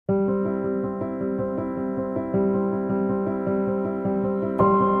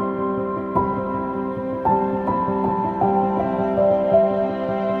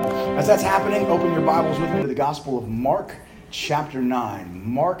that's happening, open your Bibles with me to the Gospel of Mark chapter 9.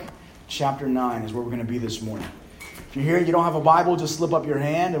 Mark chapter 9 is where we're going to be this morning. If you're here and you don't have a Bible, just slip up your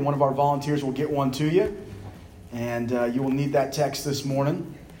hand and one of our volunteers will get one to you. And you will need that text this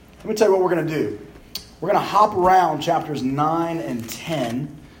morning. Let me tell you what we're going to do. We're going to hop around chapters 9 and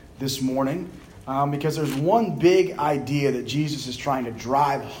 10 this morning because there's one big idea that Jesus is trying to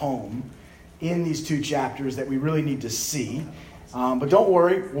drive home in these two chapters that we really need to see. But don't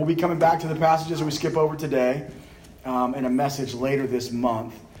worry, we'll be coming back to the passages that we skip over today in a message later this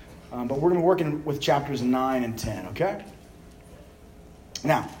month. But we're going to be working with chapters 9 and 10, okay?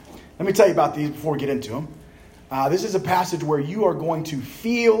 Now, let me tell you about these before we get into them. This is a passage where you are going to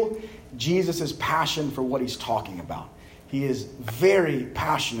feel Jesus' passion for what he's talking about. He is very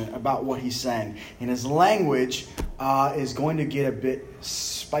passionate about what he's saying. And his language is going to get a bit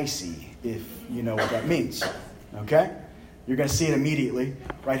spicy, if you know what that means, okay? You're going to see it immediately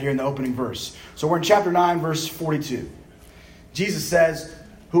right here in the opening verse. So we're in chapter 9, verse 42. Jesus says,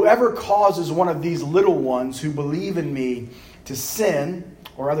 "Whoever causes one of these little ones who believe in me to sin,"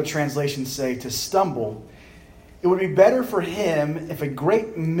 or other translations say to stumble, "it would be better for him if a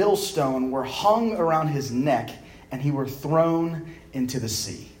great millstone were hung around his neck and he were thrown into the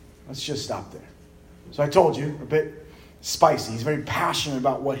sea." Let's just stop there. So I told you, a bit spicy. He's very passionate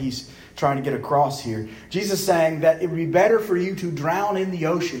about what he's trying to get across here. Jesus is saying that it would be better for you to drown in the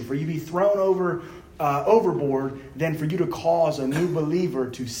ocean, for you to be thrown overboard, than for you to cause a new believer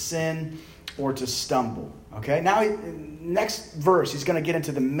to sin or to stumble. Okay? Now, next verse, he's going to get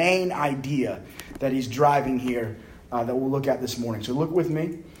into the main idea that he's driving here that we'll look at this morning. So look with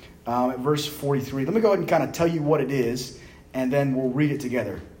me at verse 43. Let me go ahead and kind of tell you what it is, and then we'll read it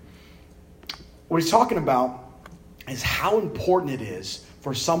together. What he's talking about is how important it is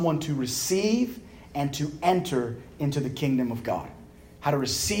for someone to receive and to enter into the kingdom of God. How to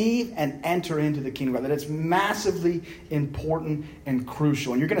receive and enter into the kingdom of God. That it's massively important and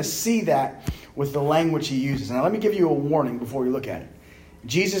crucial. And you're going to see that with the language he uses. Now let me give you a warning before we look at it.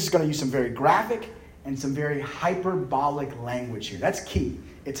 Jesus is going to use some very graphic and some very hyperbolic language here. That's key.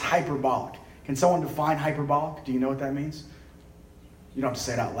 It's hyperbolic. Can someone define hyperbolic? Do you know what that means? You don't have to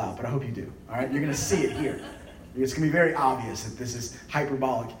say it out loud, but I hope you do. All right, you're going to see it here. It's going to be very obvious that this is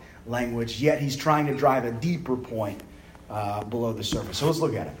hyperbolic language, yet he's trying to drive a deeper point below the surface. So let's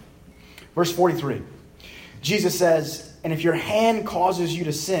look at it. Verse 43. Jesus says, "And if your hand causes you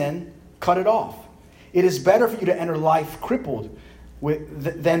to sin, cut it off. It is better for you to enter life crippled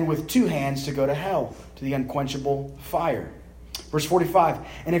than with two hands to go to hell, to the unquenchable fire." Verse 45.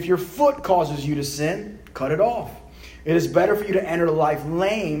 "And if your foot causes you to sin, cut it off. It is better for you to enter life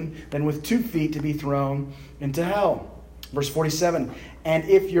lame than with 2 feet to be thrown into hell." Verse 47, "And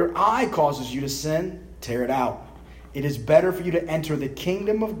if your eye causes you to sin, tear it out. It is better for you to enter the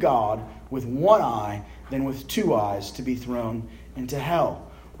kingdom of God with 1 eye than with 2 eyes to be thrown into hell,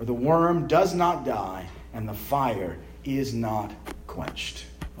 where the worm does not die and the fire is not quenched."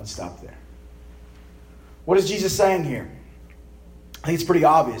 Let's stop there. What is Jesus saying here? I think it's pretty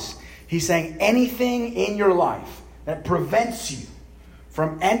obvious. He's saying anything in your life that prevents you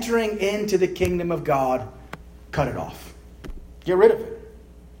from entering into the kingdom of God, cut it off. Get rid of it.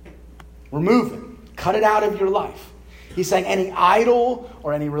 Remove it. Cut it out of your life. He's saying any idol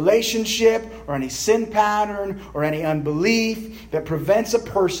or any relationship or any sin pattern or any unbelief that prevents a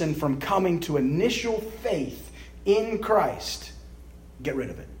person from coming to initial faith in Christ, get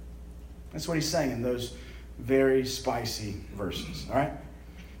rid of it. That's what he's saying in those very spicy verses. All right?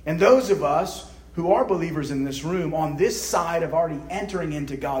 And those of us who are believers in this room on this side of already entering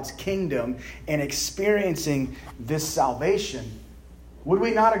into God's kingdom and experiencing this salvation, would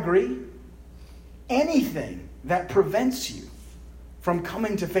we not agree? Anything that prevents you from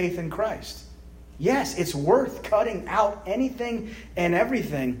coming to faith in Christ, yes, it's worth cutting out anything and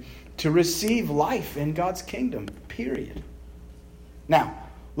everything to receive life in God's kingdom, period. Now,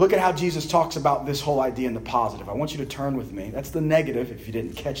 look at how Jesus talks about this whole idea in the positive. I want you to turn with me. That's the negative, if you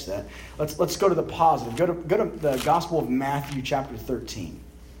didn't catch that. Let's go to the positive. Go to the Gospel of Matthew chapter 13.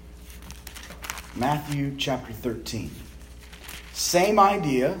 Matthew chapter 13. Same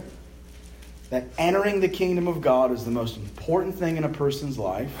idea that entering the kingdom of God is the most important thing in a person's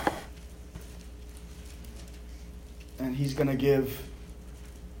life. And he's going to give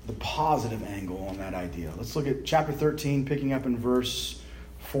the positive angle on that idea. Let's look at chapter 13, picking up in verse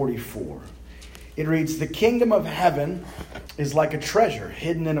 44. It reads, "The kingdom of heaven is like a treasure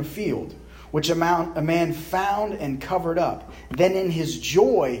hidden in a field, which a man found and covered up. Then in his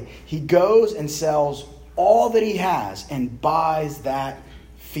joy he goes and sells all that he has and buys that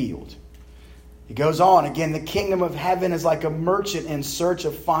field." He goes on, again, the kingdom of heaven is like a merchant in search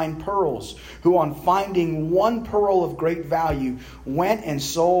of fine pearls, who on finding one pearl of great value, went and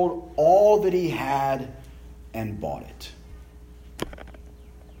sold all that he had and bought it.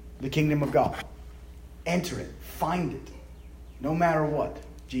 The kingdom of God. Enter it. Find it. No matter what,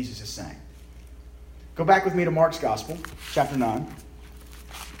 Jesus is saying. Go back with me to Mark's Gospel, chapter 9.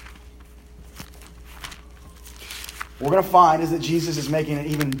 What we're going to find is that Jesus is making an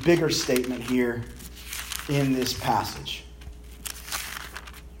even bigger statement here in this passage.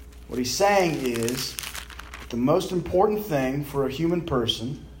 What he's saying is the most important thing for a human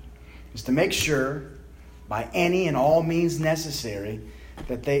person is to make sure, by any and all means necessary,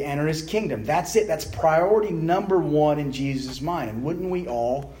 that they enter his kingdom. That's it. That's priority number one in Jesus' mind. And wouldn't we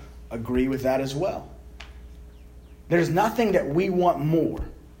all agree with that as well? There's nothing that we want more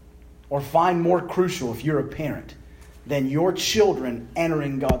or find more crucial if you're a parent than your children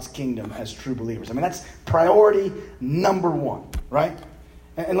entering God's kingdom as true believers. I mean, that's priority number one, right?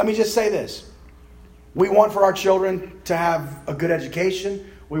 And let me just say this. We want for our children to have a good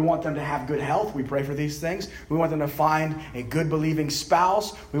education. We want them to have good health. We pray for these things. We want them to find a good believing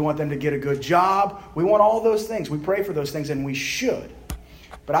spouse. We want them to get a good job. We want all those things. We pray for those things, and we should.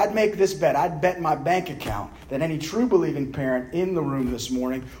 But I'd make this bet. I'd bet my bank account that any true believing parent in the room this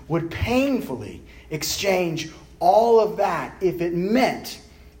morning would painfully exchange all of that if it meant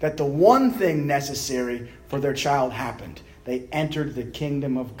that the one thing necessary for their child happened. They entered the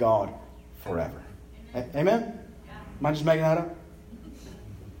kingdom of God forever. Amen? Am I just making that up?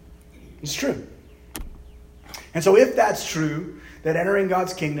 It's true. And so if that's true, that entering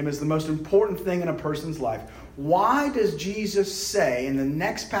God's kingdom is the most important thing in a person's life, why does Jesus say in the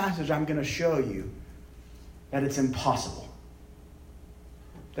next passage I'm going to show you that it's impossible?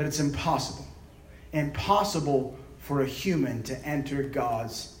 That it's impossible. Impossible for a human to enter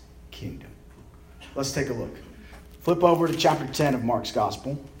God's kingdom. Let's take a look. Flip over to chapter 10 of Mark's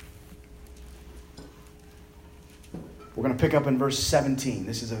Gospel. We're going to pick up in verse 17.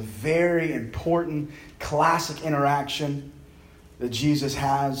 This is a very important classic interaction that Jesus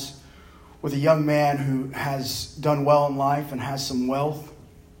has with a young man who has done well in life and has some wealth.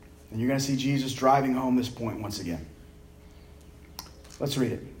 And you're going to see Jesus driving home this point once again. Let's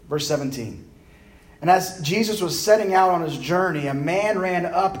read it. Verse 17. And as Jesus was setting out on his journey, a man ran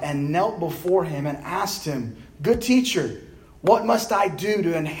up and knelt before him and asked him, "Good teacher, what must I do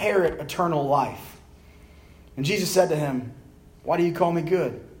to inherit eternal life?" And Jesus said to him, "Why do you call me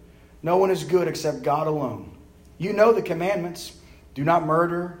good? No one is good except God alone. You know the commandments. Do not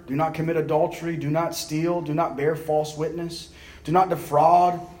murder, do not commit adultery, do not steal, do not bear false witness, do not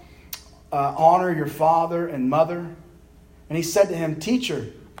defraud, honor your father and mother." And he said to him, "Teacher,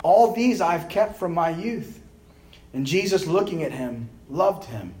 all these I have kept from my youth." And Jesus, looking at him, loved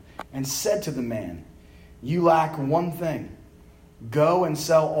him and said to the man, "You lack one thing. Go and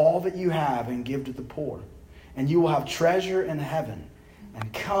sell all that you have and give to the poor, and you will have treasure in heaven.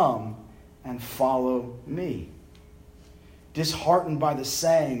 And come and follow me." Disheartened by the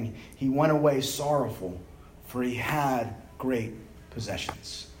saying, he went away sorrowful, for he had great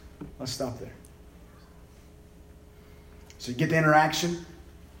possessions. Let's stop there. So you get the interaction.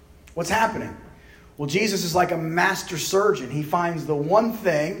 What's happening? Well, Jesus is like a master surgeon. He finds the one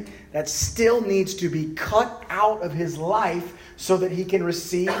thing that still needs to be cut out of his life so that he can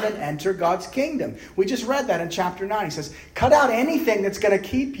receive and enter God's kingdom. We just read that in chapter 9. He says, cut out anything that's going to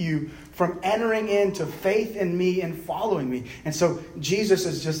keep you from entering into faith in me and following me. And so Jesus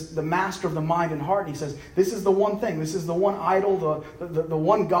is just the master of the mind and heart. And he says, this is the one thing. This is the one idol, the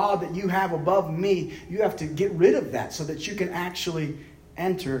one God that you have above me. You have to get rid of that so that you can actually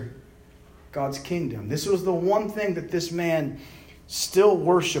enter God's kingdom. This was the one thing that this man still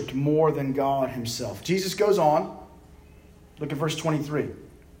worshipped more than God himself. Jesus goes on. Look at verse 23.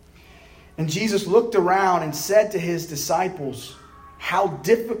 And Jesus looked around and said to his disciples, "How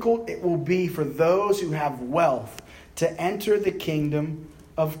difficult it will be for those who have wealth to enter the kingdom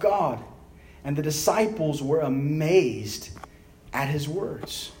of God." And the disciples were amazed at his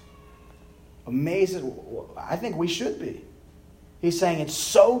words. Amazed. I think we should be. He's saying it's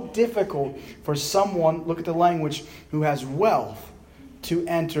so difficult for someone, look at the language, who has wealth to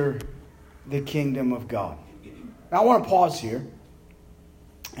enter the kingdom of God. Now I want to pause here,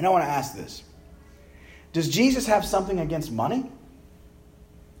 and I want to ask this. Does Jesus have something against money?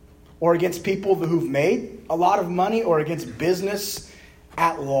 Or against people who've made a lot of money? Or against business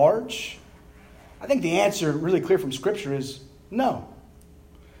at large? I think the answer, really clear from Scripture, is no.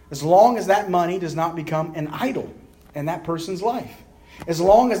 As long as that money does not become an idol in that person's life. As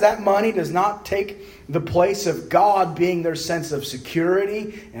long as that money does not take the place of God being their sense of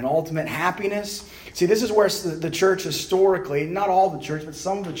security and ultimate happiness. See, this is where the church historically, not all the church, but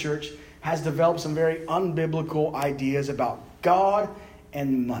some of the church, has developed some very unbiblical ideas about God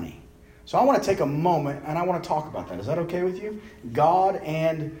and money. So I want to take a moment and I want to talk about that. Is that okay with you? God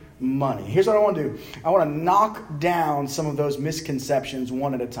and money. Here's what I want to do. I want to knock down some of those misconceptions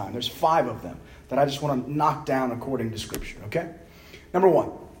one at a time. There's 5 of them that I just want to knock down according to Scripture, okay? Number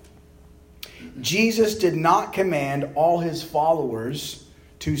 1, Jesus did not command all his followers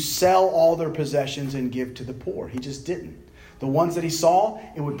to sell all their possessions and give to the poor. He just didn't. The ones that he saw,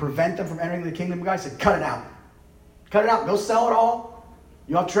 it would prevent them from entering the kingdom of God. He said, cut it out. Cut it out. Go sell it all.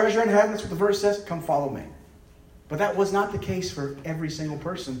 You have treasure in heaven. That's what the verse says. Come follow me. But that was not the case for every single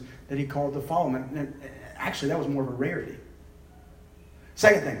person that he called to follow him. And actually, that was more of a rarity.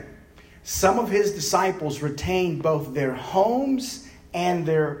 Second thing, some of his disciples retained both their homes and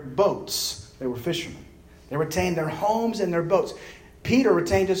their boats. They were fishermen. They retained their homes and their boats. Peter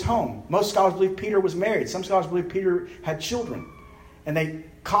retained his home. Most scholars believe Peter was married. Some scholars believe Peter had children. And they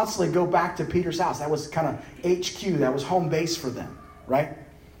constantly go back to Peter's house. That was kind of HQ. That was home base for them, right?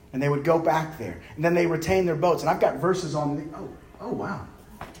 And they would go back there. And then they retained their boats. And I've got verses on the... Oh, wow.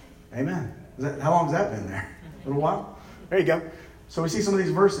 Amen. How long has that been there? A little while? There you go. So we see some of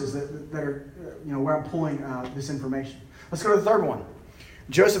these verses that are, where I'm pulling this information. Let's go to the third one.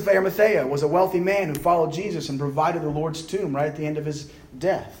 Joseph of Arimathea was a wealthy man who followed Jesus and provided the Lord's tomb right at the end of his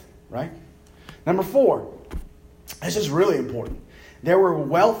death, right? Number 4, this is really important. There were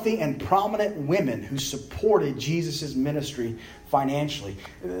wealthy and prominent women who supported Jesus' ministry financially.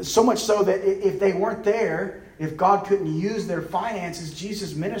 So much so that if they weren't there, if God couldn't use their finances,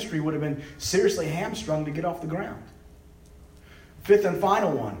 Jesus' ministry would have been seriously hamstrung to get off the ground. 5th and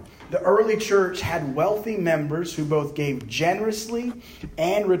final one. The early church had wealthy members who both gave generously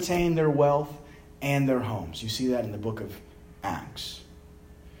and retained their wealth and their homes. You see that in the book of Acts.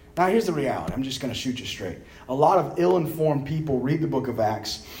 Now here's the reality. I'm just going to shoot you straight. A lot of ill-informed people read the book of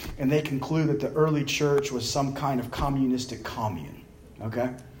Acts and they conclude that the early church was some kind of communistic commune.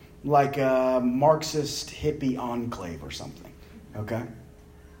 Okay? Like a Marxist hippie enclave or something. Okay?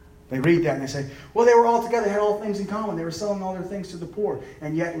 They read that and they say, well, they were all together, had all things in common. They were selling all their things to the poor.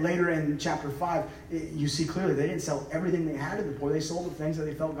 And yet later in chapter 5, you see clearly they didn't sell everything they had to the poor. They sold the things that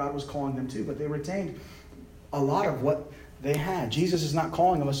they felt God was calling them to. But they retained a lot of what they had. Jesus is not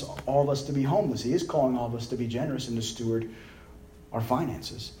calling all of us to be homeless. He is calling all of us to be generous and to steward our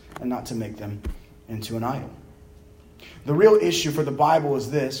finances and not to make them into an idol. The real issue for the Bible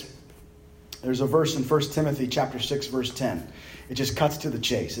is this. There's a verse in 1 Timothy chapter 6, verse 10. It just cuts to the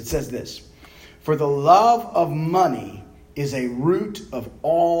chase. It says this: for the love of money is a root of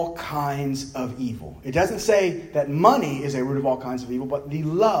all kinds of evil. It doesn't say that money is a root of all kinds of evil, but the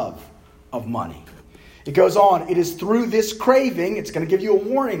love of money. It goes on, it is through this craving, it's going to give you a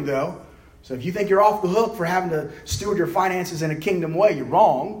warning though. So if you think you're off the hook for having to steward your finances in a kingdom way, you're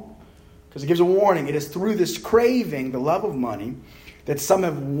wrong. Because it gives a warning. It is through this craving, the love of money, that some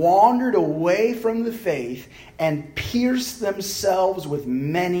have wandered away from the faith and pierced themselves with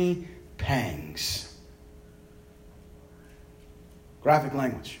many pangs. Graphic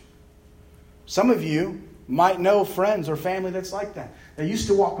language. Some of you might know friends or family that's like that. They used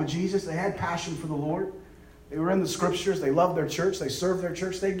to walk with Jesus. They had passion for the Lord. They were in the scriptures. They loved their church. They served their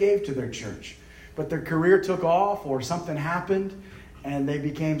church. They gave to their church. But their career took off or something happened and they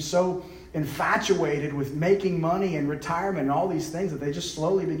became so infatuated with making money and retirement and all these things that they just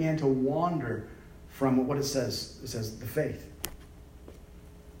slowly began to wander from what it says. It says the faith.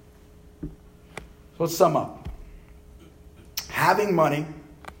 So let's sum up. Having money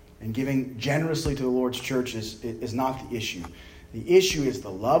and giving generously to the Lord's church is not the issue. The issue is the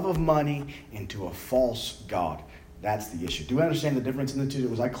love of money into a false god. That's the issue. Do you understand the difference in the two?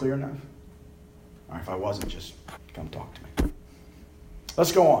 Was I clear enough? All right, if I wasn't, just come talk to me.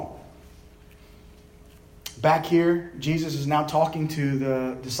 Let's go on. Back here, Jesus is now talking to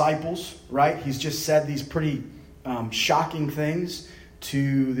the disciples, right? He's just said these pretty shocking things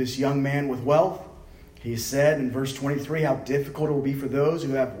to this young man with wealth. He said in verse 23 how difficult it will be for those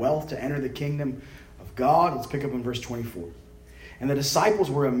who have wealth to enter the kingdom of God. Let's pick up in verse 24. And the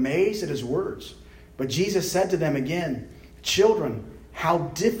disciples were amazed at his words. But Jesus said to them again, children, how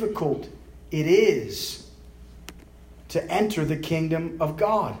difficult it is to enter the kingdom of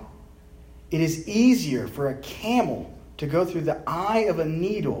God. It is easier for a camel to go through the eye of a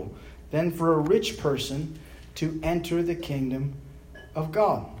needle than for a rich person to enter the kingdom of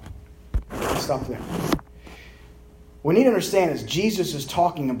God. Let's stop there. What we need to understand is Jesus is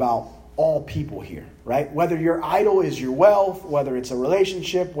talking about all people here, right? Whether your idol is your wealth, whether it's a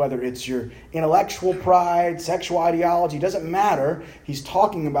relationship, whether it's your intellectual pride, sexual ideology, doesn't matter. He's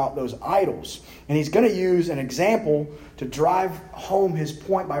talking about those idols. And he's going to use an example to drive home his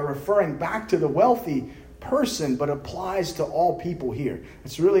point by referring back to the wealthy person, but applies to all people here.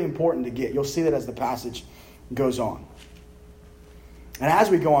 It's really important to get. You'll see that as the passage goes on. And as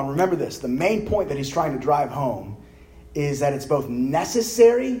we go on, remember this. The main point that he's trying to drive home is that it's both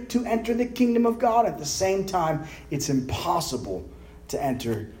necessary to enter the kingdom of God. At the same time, it's impossible to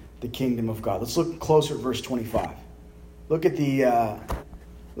enter the kingdom of God. Let's look closer at verse 25. Look at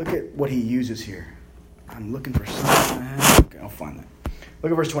what he uses here. I'm looking for something. Okay, I'll find that.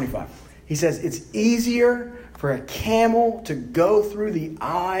 Look at verse 25. He says, it's easier for a camel to go through the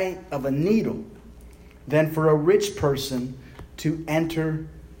eye of a needle than for a rich person to enter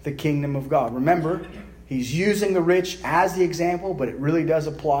the kingdom of God. Remember, he's using the rich as the example, but it really does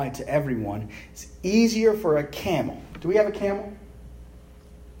apply to everyone. It's easier for a camel. Do we have a camel?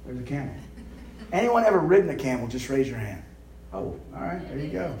 There's a camel. Anyone ever ridden a camel? Just raise your hand. Oh, all right, there you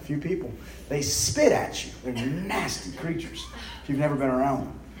go. A few people. They spit at you. They're nasty creatures if you've never been around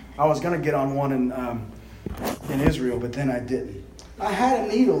them. I was going to get on one in Israel, but then I didn't. I had a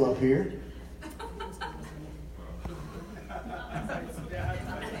needle up here.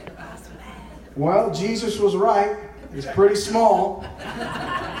 Well, Jesus was right. It's pretty small.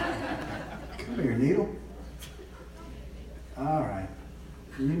 Come here, needle. All right.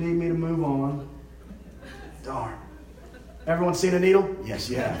 You need me to move on. Darn. Everyone seen a needle? Yes,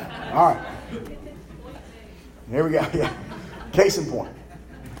 you have. All right. There we go. Yeah. Case in point.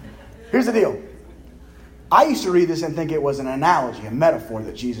 Here's the deal. I used to read this and think it was an analogy, a metaphor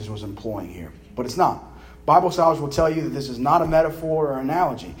that Jesus was employing here. But it's not. Bible scholars will tell you that this is not a metaphor or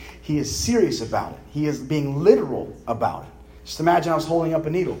analogy. He is serious about it. He is being literal about it. Just imagine I was holding up a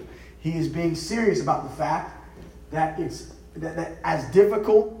needle. He is being serious about the fact that that as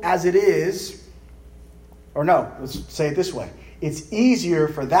difficult as it is, or no, let's say it this way. It's easier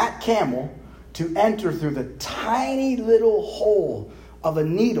for that camel to enter through the tiny little hole of a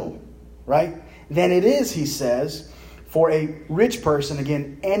needle, right, than it is, he says, for a rich person,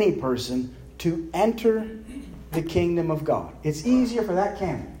 again, any person, to enter the kingdom of God. It's easier for that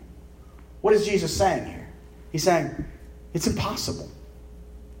camel. What is Jesus saying here? He's saying it's impossible.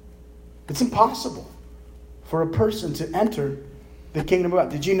 It's impossible for a person to enter the kingdom of God.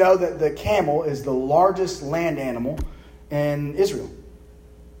 Did you know that the camel is the largest land animal in Israel?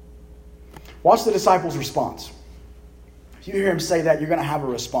 Watch the disciples' response. If you hear him say that, you're going to have a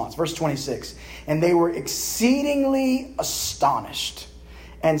response. Verse 26. And they were exceedingly astonished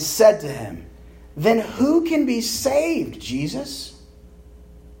and said to him, then who can be saved, Jesus?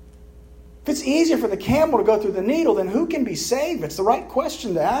 If it's easier for the camel to go through the needle, then who can be saved? It's the right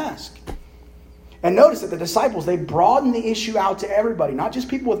question to ask. And notice that the disciples, they broaden the issue out to everybody, not just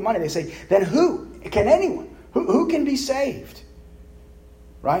people with money. They say, then who? Can anyone? Who can be saved?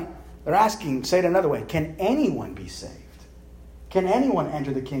 Right? They're asking, say it another way, can anyone be saved? Can anyone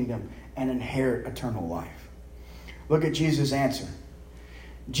enter the kingdom and inherit eternal life? Look at Jesus' answer.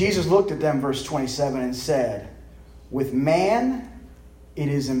 Jesus looked at them, verse 27, and said, with man, it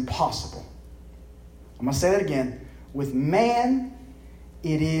is impossible. I'm going to say that again. With man,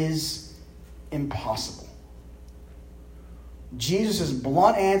 it is impossible. Jesus'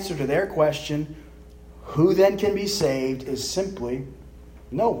 blunt answer to their question, who then can be saved, is simply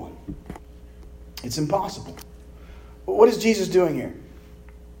no one. It's impossible. What is Jesus doing here?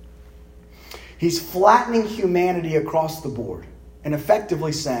 He's flattening humanity across the board and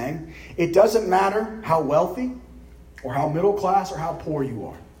effectively saying, it doesn't matter how wealthy or how middle class or how poor you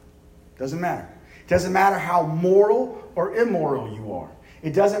are. It doesn't matter. It doesn't matter how moral or immoral you are.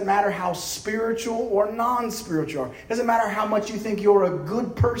 It doesn't matter how spiritual or non-spiritual you are. It doesn't matter how much you think you're a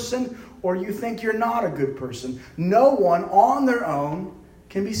good person or you think you're not a good person. No one on their own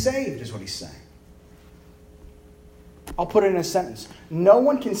can be saved, is what he's saying. I'll put it in a sentence. No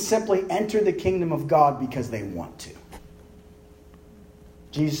one can simply enter the kingdom of God because they want to.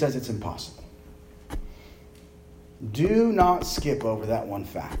 Jesus says it's impossible. Do not skip over that one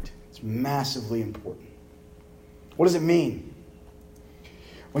fact. It's massively important. What does it mean?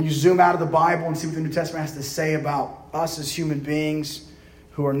 When you zoom out of the Bible and see what the New Testament has to say about us as human beings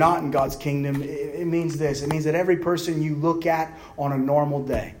who are not in God's kingdom, it means this. It means that every person you look at on a normal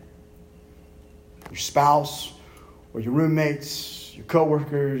day, your spouse or your roommates, your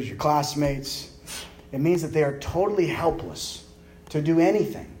coworkers, your classmates, it means that they are totally helpless to do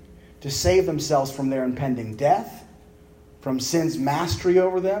anything to save themselves from their impending death, from sin's mastery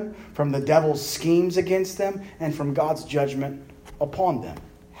over them, from the devil's schemes against them, and from God's judgment upon them.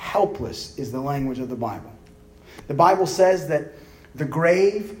 helpless is the language of the Bible. The Bible says that the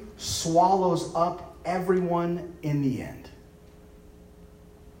grave swallows up everyone in the end.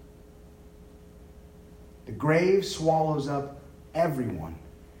 The grave swallows up everyone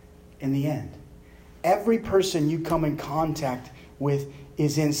in the end. Every person you come in contact with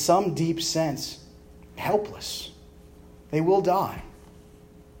is in some deep sense helpless. They will die.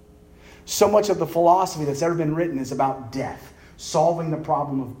 So much of the philosophy that's ever been written is about death, solving the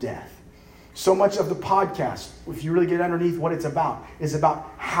problem of death. So much of the podcast, if you really get underneath what it's about, is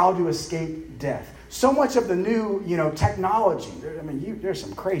about how to escape death. So much of the new, technology, there's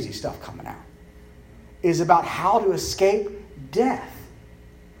some crazy stuff coming out, is about how to escape death.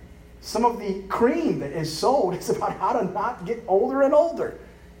 Some of the cream that is sold is about how to not get older and older.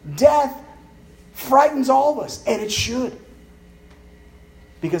 Death frightens all of us, and it should.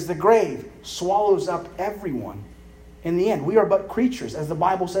 Because the grave swallows up everyone in the end. We are but creatures, as the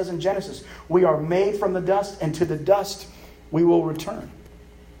Bible says in Genesis. We are made from the dust, and to the dust we will return.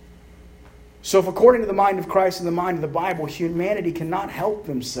 So if according to the mind of Christ and the mind of the Bible, humanity cannot help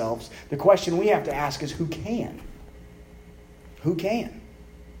themselves, the question we have to ask is, who can? Who can?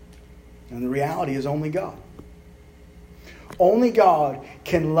 And the reality is only God. Only God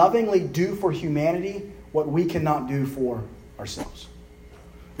can lovingly do for humanity what we cannot do for ourselves.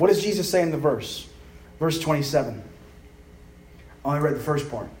 What does Jesus say in the verse? Verse 27. I only read the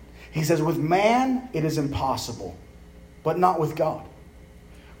first part. He says, with man it is impossible, but not with God.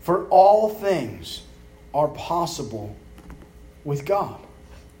 For all things are possible with God.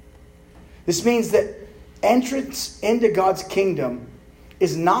 This means that entrance into God's kingdom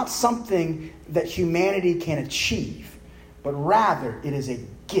is not something that humanity can achieve, but rather it is a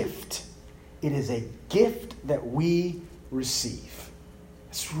gift. It is a gift that we receive.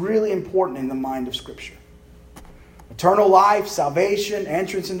 It's really important in the mind of Scripture. Eternal life, salvation,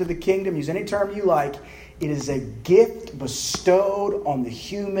 entrance into the kingdom, use any term you like, it is a gift bestowed on the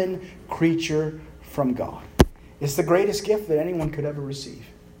human creature from God. It's the greatest gift that anyone could ever receive.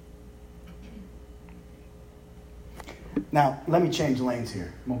 Now, let me change lanes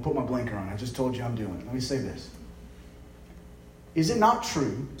here. I'm going to put my blinker on. I just told you I'm doing it. Let me say this. Is it not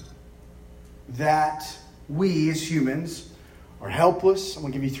true that we as humans are helpless? I'm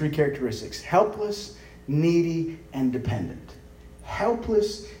going to give you 3 characteristics. Helpless, needy, and dependent.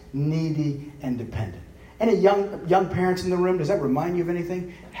 Helpless, needy, and dependent. Any young parents in the room, does that remind you of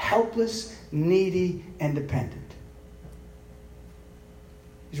anything? Helpless, needy, and dependent.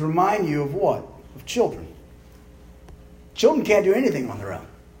 These remind you of what? Of children. Children can't do anything on their own,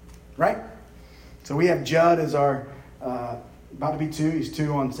 right? So we have Judd as our, about to be 2. He's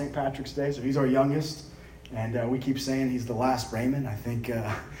 2 on St. Patrick's Day, so he's our youngest. And we keep saying he's the last Raymond. I think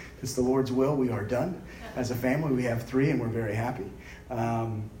it's the Lord's will. We are done. As a family, we have 3, and we're very happy.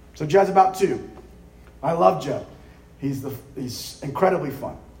 So Judd's about 2. I love Judd. He's incredibly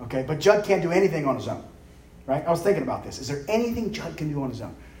fun, okay? But Judd can't do anything on his own, right? I was thinking about this. Is there anything Judd can do on his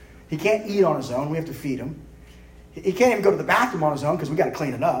own? He can't eat on his own. We have to feed him. He can't even go to the bathroom on his own because we got to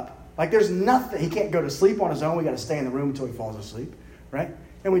clean it up. Like, there's nothing. He can't go to sleep on his own. We got to stay in the room until he falls asleep, right?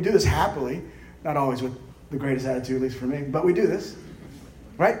 And we do this happily, not always with the greatest attitude, at least for me, but we do this,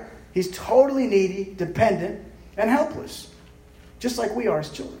 right? He's totally needy, dependent, and helpless, just like we are as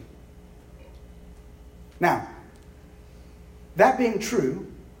children. Now, that being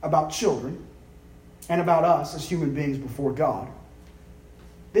true about children and about us as human beings before God,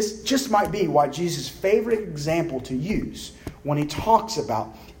 this just might be why Jesus' favorite example to use when he talks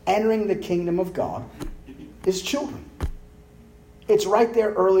about entering the kingdom of God is children. It's right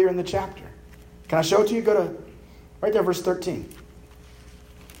there earlier in the chapter. Can I show it to you? Go to right there, verse 13.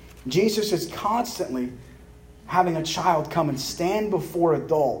 Jesus is constantly having a child come and stand before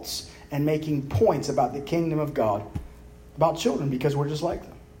adults and making points about the kingdom of God, about children, because we're just like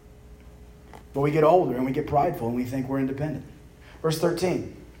them. But we get older and we get prideful and we think we're independent. Verse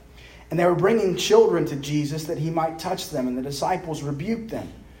 13. And they were bringing children to Jesus that he might touch them, and the disciples rebuked them.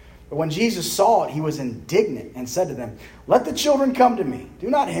 But when Jesus saw it, he was indignant and said to them, let the children come to me. Do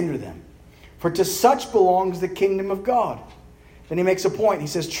not hinder them, for to such belongs the kingdom of God. Then he makes a point. He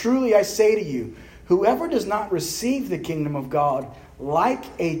says, truly I say to you, whoever does not receive the kingdom of God like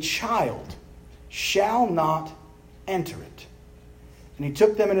a child shall not enter it. And he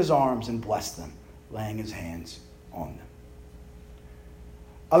took them in his arms and blessed them, laying his hands on them.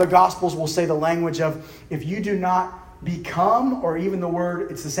 Other Gospels will say the language of, if you do not become, or even the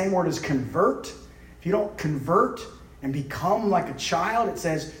word, it's the same word as convert. If you don't convert and become like a child, it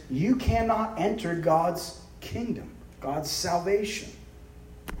says you cannot enter God's kingdom, God's salvation.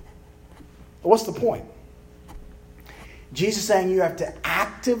 But what's the point? Jesus is saying you have to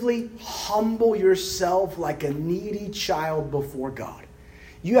act actively humble yourself like a needy child before God.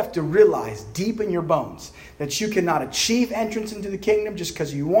 You have to realize deep in your bones that you cannot achieve entrance into the kingdom just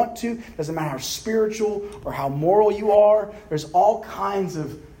because you want to. Doesn't matter how spiritual or how moral you are. There's all kinds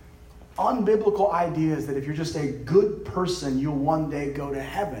of unbiblical ideas that if you're just a good person, you'll one day go to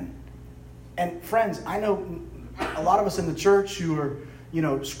heaven. And friends, I know a lot of us in the church who are,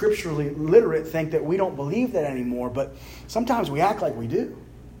 scripturally literate think that we don't believe that anymore, but sometimes we act like we do.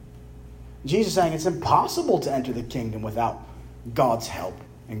 Jesus is saying it's impossible to enter the kingdom without God's help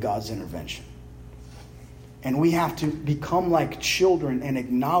and God's intervention. And we have to become like children and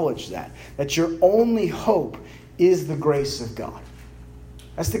acknowledge that your only hope is the grace of God.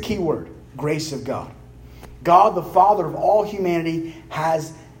 That's the key word, grace of God. God, the Father of all humanity,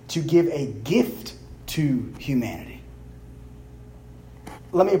 has to give a gift to humanity.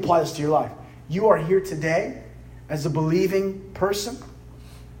 Let me apply this to your life. You are here today as a believing person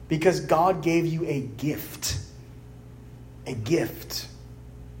because God gave you a gift. A gift.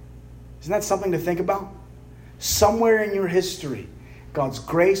 Isn't that something to think about? Somewhere in your history, God's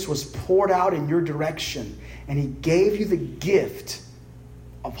grace was poured out in your direction, and He gave you the gift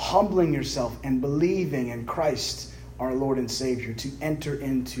of humbling yourself and believing in Christ, our Lord and Savior, to enter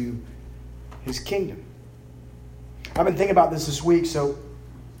into His kingdom. I've been thinking about this week. So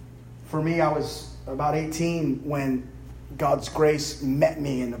for me, I was about 18 when God's grace met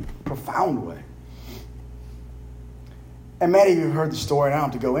me in a profound way. And many of you have heard the story, and I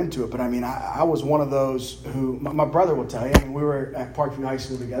don't have to go into it, but I was one of those who, my brother will tell you, we were at Parkview High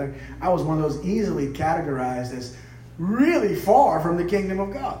School together. I was one of those easily categorized as really far from the kingdom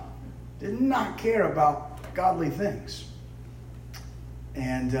of God. Did not care about godly things.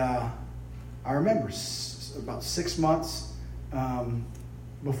 And I remember about 6 months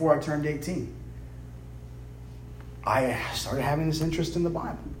before I turned 18, I started having this interest in the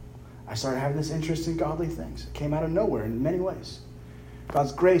Bible. I started having this interest in godly things. It came out of nowhere in many ways.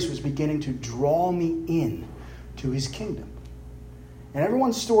 God's grace was beginning to draw me in to His kingdom. And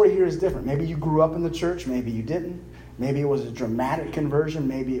everyone's story here is different. Maybe you grew up in the church. Maybe you didn't. Maybe it was a dramatic conversion.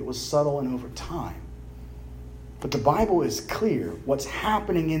 Maybe it was subtle and over time. But the Bible is clear. What's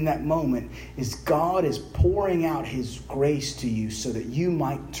happening in that moment is God is pouring out His grace to you so that you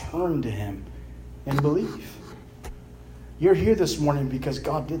might turn to Him and believe. You're here this morning because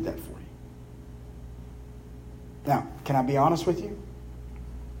God did that for you. Now, can I be honest with you?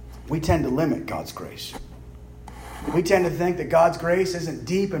 We tend to limit God's grace. We tend to think that God's grace isn't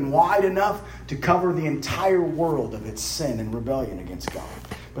deep and wide enough to cover the entire world of its sin and rebellion against God.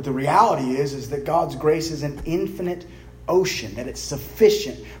 But the reality is that God's grace is an infinite ocean, that it's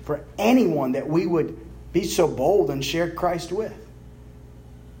sufficient for anyone that we would be so bold and share Christ with.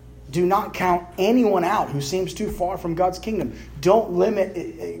 Do not count anyone out who seems too far from God's kingdom. Don't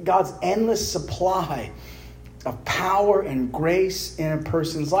limit God's endless supply of power and grace in a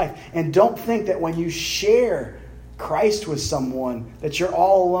person's life. And don't think that when you share Christ with someone that you're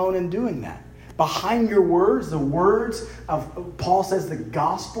all alone in doing that. Behind your words, the words of, Paul says, the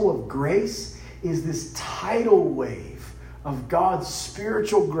gospel of grace is this tidal wave of God's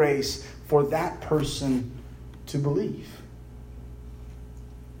spiritual grace for that person to believe.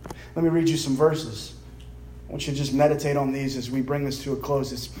 Let me read you some verses. I want you to just meditate on these as we bring this to a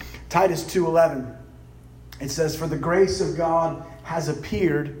close. It's Titus 2:11. It says, "For the grace of God has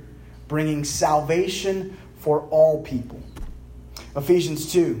appeared, bringing salvation for all people."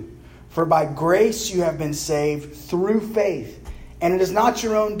 Ephesians 2. "For by grace you have been saved through faith, and it is not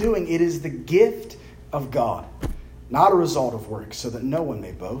your own doing, it is the gift of God, not a result of works, so that no one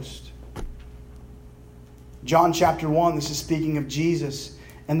may boast." John chapter 1, this is speaking of Jesus.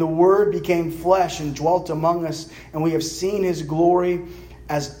 "And the Word became flesh and dwelt among us, and we have seen His glory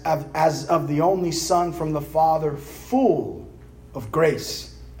as of the only Son from the Father, full of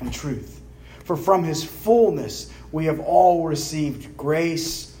grace and truth. For from His fullness we have all received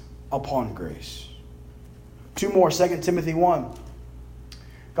grace upon grace." Two more, 2 Timothy 1.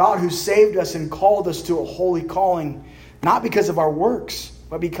 "God who saved us and called us to a holy calling, not because of our works,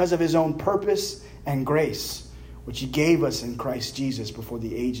 but because of His own purpose and grace, which He gave us in Christ Jesus before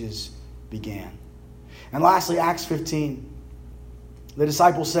the ages began." And lastly, Acts 15. The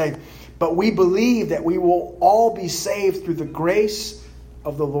disciples say, "But we believe that we will all be saved through the grace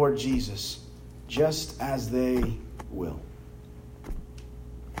of the Lord Jesus, just as they will."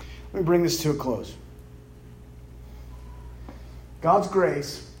 Let me bring this to a close. God's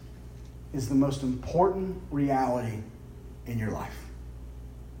grace is the most important reality in your life.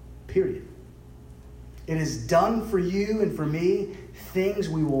 Period. It has done for you and for me things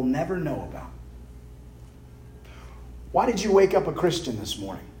we will never know about. Why did you wake up a Christian this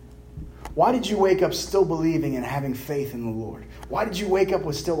morning? Why did you wake up still believing and having faith in the Lord? Why did you wake up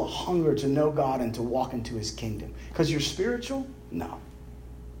with still a hunger to know God and to walk into his kingdom? Because you're spiritual? No.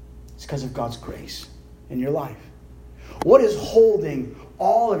 It's because of God's grace in your life. What is holding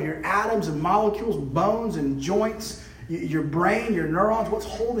all of your atoms and molecules, bones and joints, your brain, your neurons? What's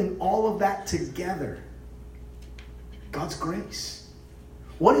holding all of that together? God's grace.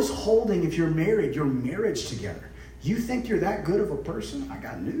 What is holding, if you're married, your marriage together? You think you're that good of a person? I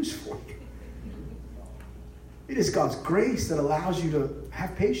got news for you. It is God's grace that allows you to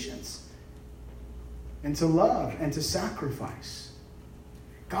have patience and to love and to sacrifice.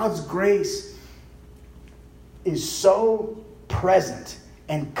 God's grace is so present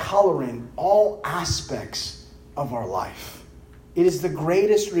and coloring all aspects of our life. It is the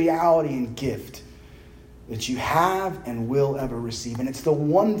greatest reality and gift that you have and will ever receive. And it's the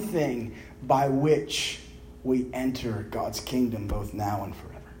one thing by which we enter God's kingdom both now and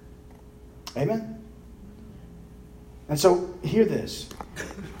forever. Amen? And so, hear this.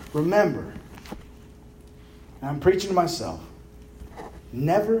 Remember, and I'm preaching to myself,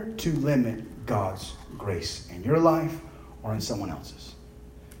 never to limit God's grace in your life or in someone else's.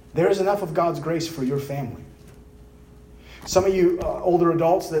 There is enough of God's grace for your family. Some of you older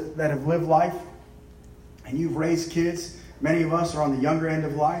adults that have lived life and you've raised kids, many of us are on the younger end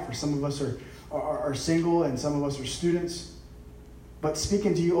of life, or some of us are single and some of us are students. But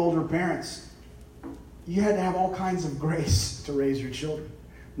speaking to you older parents, you had to have all kinds of grace to raise your children,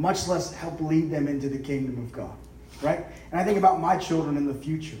 much less help lead them into the kingdom of God, right? And I think about my children in the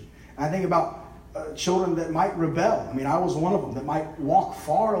future. And I think about children that might rebel. I mean, I was one of them that might walk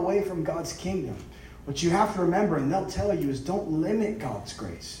far away from God's kingdom. What you have to remember, and they'll tell you, is don't limit God's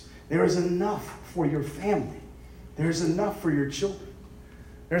grace. There is enough for your family. There's enough for your children.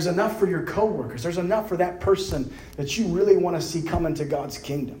 There's enough for your coworkers. There's enough for that person that you really want to see come into God's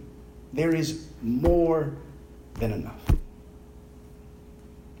kingdom. There is more than enough.